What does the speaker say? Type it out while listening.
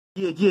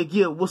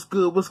Yeah, what's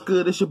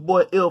good, It's your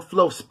boy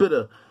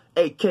Spittah,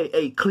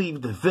 a.k.a.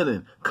 Cleve the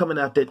Villan, coming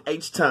out that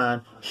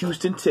H-Town,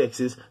 Houston,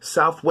 Texas,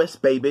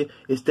 Southwest, baby.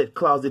 It's that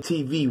closet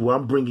TV where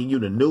I'm bringing you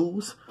the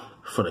news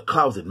from the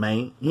closet,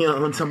 man. You know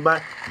what I'm talking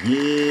about?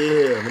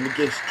 Yeah, let me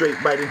get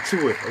straight right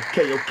into it.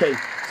 Okay.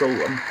 So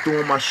I'm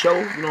doing my show,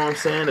 you know what I'm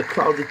saying? The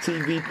closet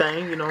TV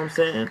thing, you know what I'm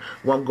saying?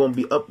 Where I'm going to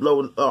be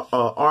uploading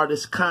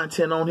artist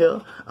content on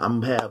here. I'm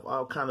going to have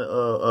all kind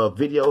of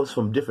videos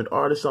from different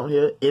artists on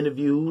here,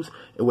 interviews,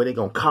 and where they're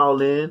going to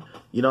call in,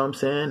 you know what I'm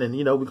saying? And,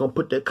 you know, we're going to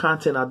put that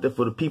content out there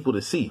for the people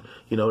to see.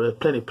 You know, there's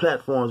plenty of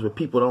platforms where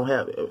people don't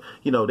have,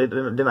 you know, they're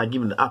not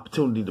giving the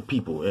opportunity to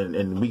people,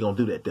 and we're going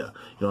to do that there. You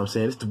know what I'm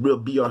saying? It's the real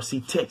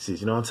BRC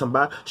Texas, you know what I'm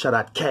talking about? Shout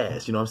out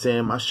Cass, you know what I'm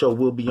saying? My show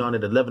will be on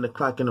at 11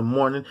 o'clock in the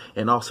morning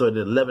and also at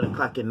 11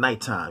 o'clock at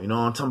nighttime, you know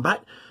what I'm talking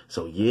about?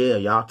 So yeah,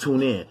 y'all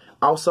tune in.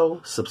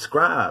 Also,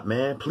 subscribe,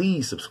 man.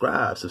 Please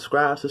subscribe.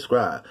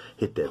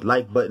 Hit that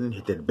like button,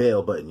 hit that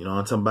bell button, you know what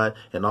I'm talking about?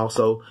 And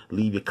also,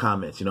 leave your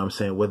comments, you know what I'm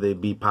saying? Whether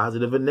it be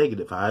positive or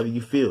negative, however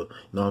you feel, you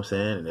know what I'm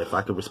saying? And if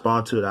I can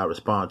respond to it, I'll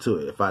respond to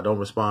it. If I don't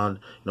respond,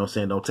 you know what I'm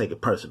saying, don't take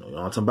it personal, you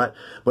know what I'm talking about?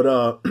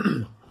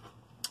 But,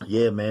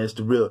 yeah, man, it's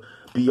the real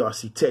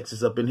BRC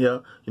Texas up in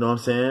here, you know what I'm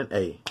saying?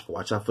 Hey,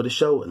 watch out for the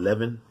show,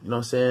 11, you know what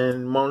I'm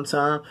saying, morning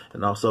time,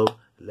 and also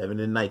 11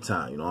 at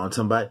nighttime, you know what I'm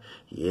talking about?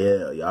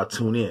 Yeah, y'all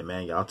tune in,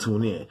 man. Y'all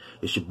tune in.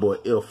 It's your boy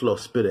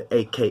Spittah,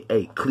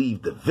 a.k.a.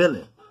 Cleve the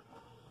Villan.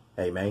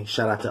 Hey, man,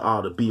 shout out to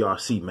all the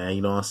BRC, man.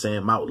 You know what I'm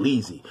saying? Mount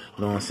Leezy, you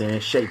know what I'm saying?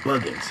 Shay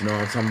Buggins, you know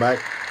what I'm talking about?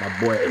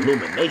 My boy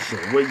Illumination,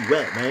 where you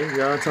at, man? You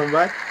know what I'm talking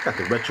about? Got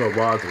the Retro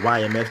Wars, the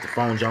YMS, the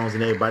Phone Jones,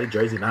 and everybody.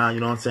 Jersey 9,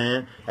 you know what I'm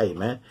saying? Hey,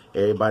 man,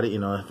 everybody, you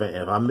know, if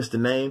I missed the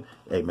name,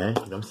 hey, man, you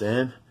know what I'm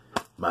saying?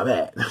 My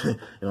bad. You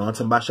know what I'm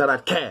talking about? Shout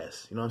out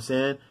Cass, you know what I'm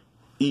saying?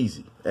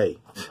 Easy. Hey,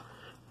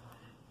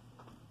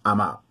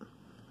 I'm out.